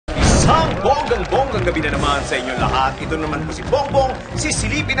Isang bonggang-bonggang gabi na naman sa inyong lahat. Ito naman po si Bongbong,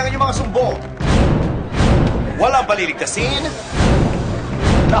 sisilipin ang inyong mga sumbong. Walang paliligtasin.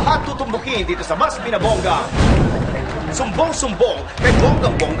 Lahat tutumbukin dito sa mas pinabongga. Sumbong-sumbong kay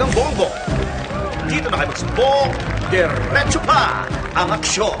bonggang-bonggang bongbong. Dito na kayo magsumbong, diretso pa ang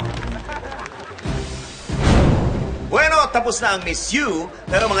aksyon. Bueno, tapos na ang Miss You,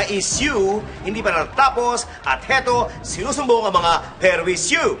 pero mga issue, hindi pa natatapos at heto, sinusumbong ang mga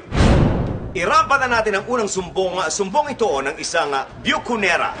perwisyu. Irampa na natin ang unang sumbong ito ng isang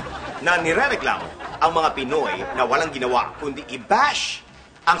bukunera na nirereklamo ang mga Pinoy na walang ginawa kundi i-bash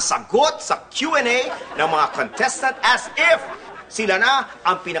ang sagot sa Q&A ng mga contestant as if sila na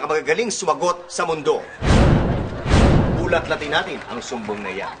ang pinakamagagaling sumagot sa mundo. Ulat-latin natin ang sumbong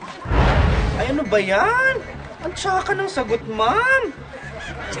na yan. Ay, ano ba yan? Ang tsaka ng sagot, ma'am.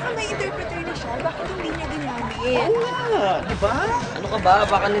 Tsaka may interpreter na siya. Bakit hindi niya ginamit? Oo nga, di ba? Ano ka ba?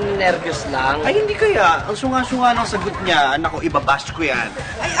 Baka nininervyos lang. Ay, hindi kaya. Ang sunga-sunga ng sagot niya. Naku, iba-bash ko yan.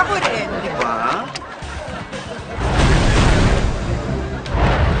 Ay, ako rin. Di ba?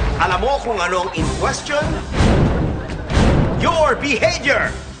 Alam mo kung ano ang in question? Your behavior!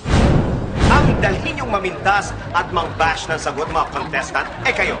 Ang dalhin yung mamintas at mang-bash ng sagot mga contestant,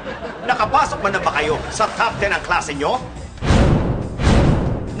 kayo, nakapasok man na ba kayo sa top 10 ang klase nyo?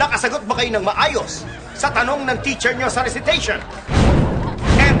 Nakasagot ba kayo ng maayos sa tanong ng teacher nyo sa recitation?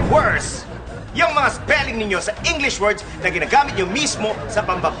 And worse, yung mga spelling ninyo sa English words na ginagamit nyo mismo sa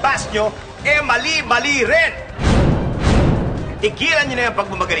pambabash nyo, mali-mali rin! Tigilan nyo na yung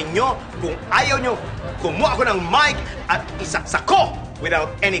pagmamagaling nyo kung ayaw nyo kumuha ko ng mic at isaksak ko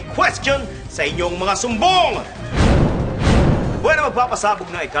without any question sa inyong mga sumbong. Bueno, magpapasabog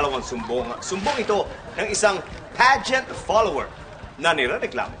na ikalawang sumbong. Sumbong ito ng isang pageant follower na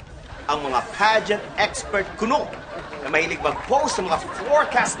nirereklamo ang mga pageant expert kuno na mahilig mag-post ng mga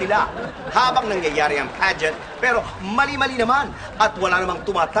forecast nila habang nangyayari ang pageant pero mali-mali naman at wala namang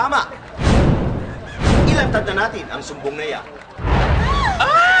tumatama. Ilantad na natin ang sumbong na yan.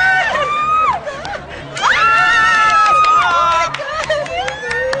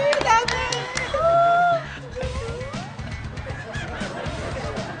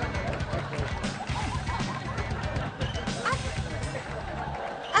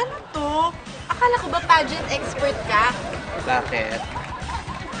 Akala ko ba pageant expert ka? Bakit?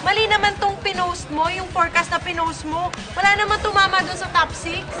 Mali naman tong pinost mo, yung forecast na pinost mo. Wala naman tumama dun sa top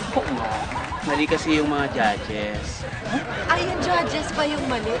 6. Oo nga. Mali kasi yung mga judges. Ay, yung judges pa yung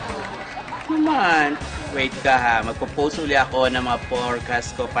mali. Naman. Wait ka ha. Magpo-post uli ako ng mga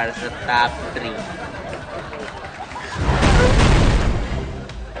forecast ko para sa top 3.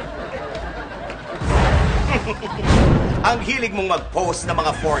 Ang hilig mong mag-post ng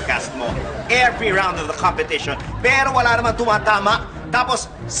mga forecast mo every round of the competition pero wala naman tumatama tapos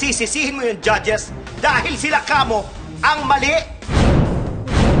sisisihin mo yung judges dahil sila kamo ang mali.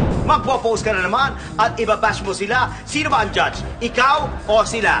 Magpo-post ka na naman at iba-bash mo sila. Sino ba ang judge? Ikaw o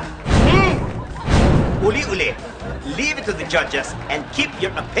sila? Uli-uli. Leave it to the judges and keep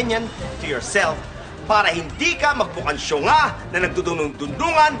your opinion to yourself para hindi ka magbukang syunga na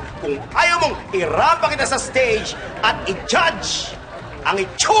nagdudunong-dundungan kung ayaw mong irampa kita sa stage at i-judge ang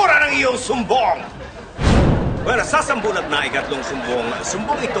itsura ng iyong sumbong. Well, sasambulat na ikatlong sumbong.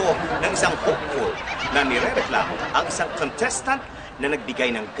 Sumbong ito ng isang hopeful na nirereklamo ang isang contestant na nagbigay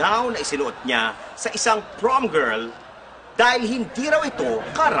ng gown na isinuot niya sa isang prom girl dahil hindi raw ito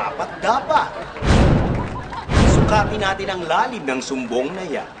karapat-dapat. Sukatin natin ang lalim ng sumbong na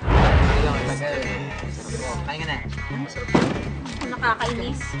yan. Kaya na.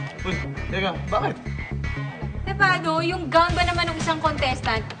 Nakakainis. Uy, teka, bakit? Eh paano, yung gown ba naman ng isang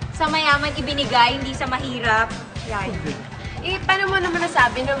contestant sa mayaman ibinigay, hindi sa mahirap? Yan. Eh, paano mo naman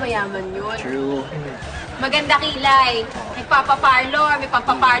nasabi na mayaman yun? True. Maganda kilay. May papaparlor, may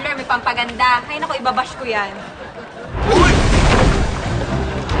pampaparlor, may pampaganda. Ay naku, ibabash ko yan. Uy!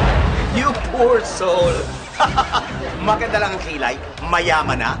 You poor soul! Maganda lang ang kilay,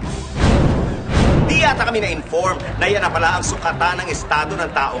 mayaman na. Di yata kami na-inform na yan na pala ang sukatan ng estado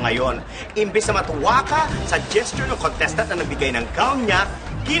ng tao ngayon. Imbis na matuwa ka sa gesture ng contestant na nagbigay ng gown niya,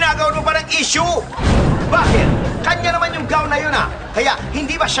 ginagawa mo pa ng issue! Bakit? Kanya naman yung gown na yun Kaya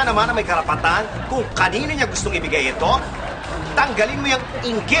hindi ba siya naman na may karapatan kung kanino niya gustong ibigay ito? Tanggalin mo yung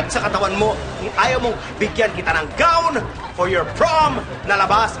inggit sa katawan mo kung ayaw mong bigyan kita ng gown for your prom na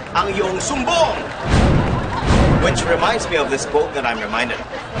labas ang iyong sumbong. Which reminds me of this quote that I'm reminded of.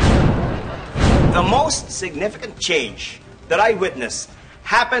 The most significant change that I witnessed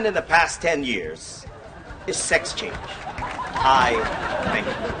happened in the past 10 years is sex change. I think.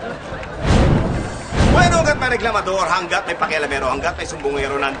 Bueno, hanggat may reklamador, hanggat may pakialamero, hanggat may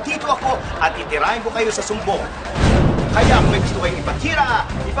sumbongero, nandito ako at titirahin ko kayo sa sumbong. Kaya kung may gusto kayong ipatira,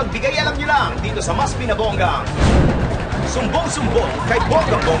 ipagbigay alam nyo lang dito sa mas pinabonggang Sumbong-sumbong kay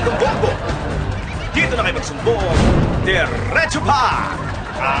Bonggang-Bonggang-Bongbong. Dito na kayo magsumbong, diretso pa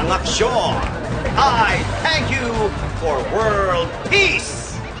ang aksyon. I thank you for world peace!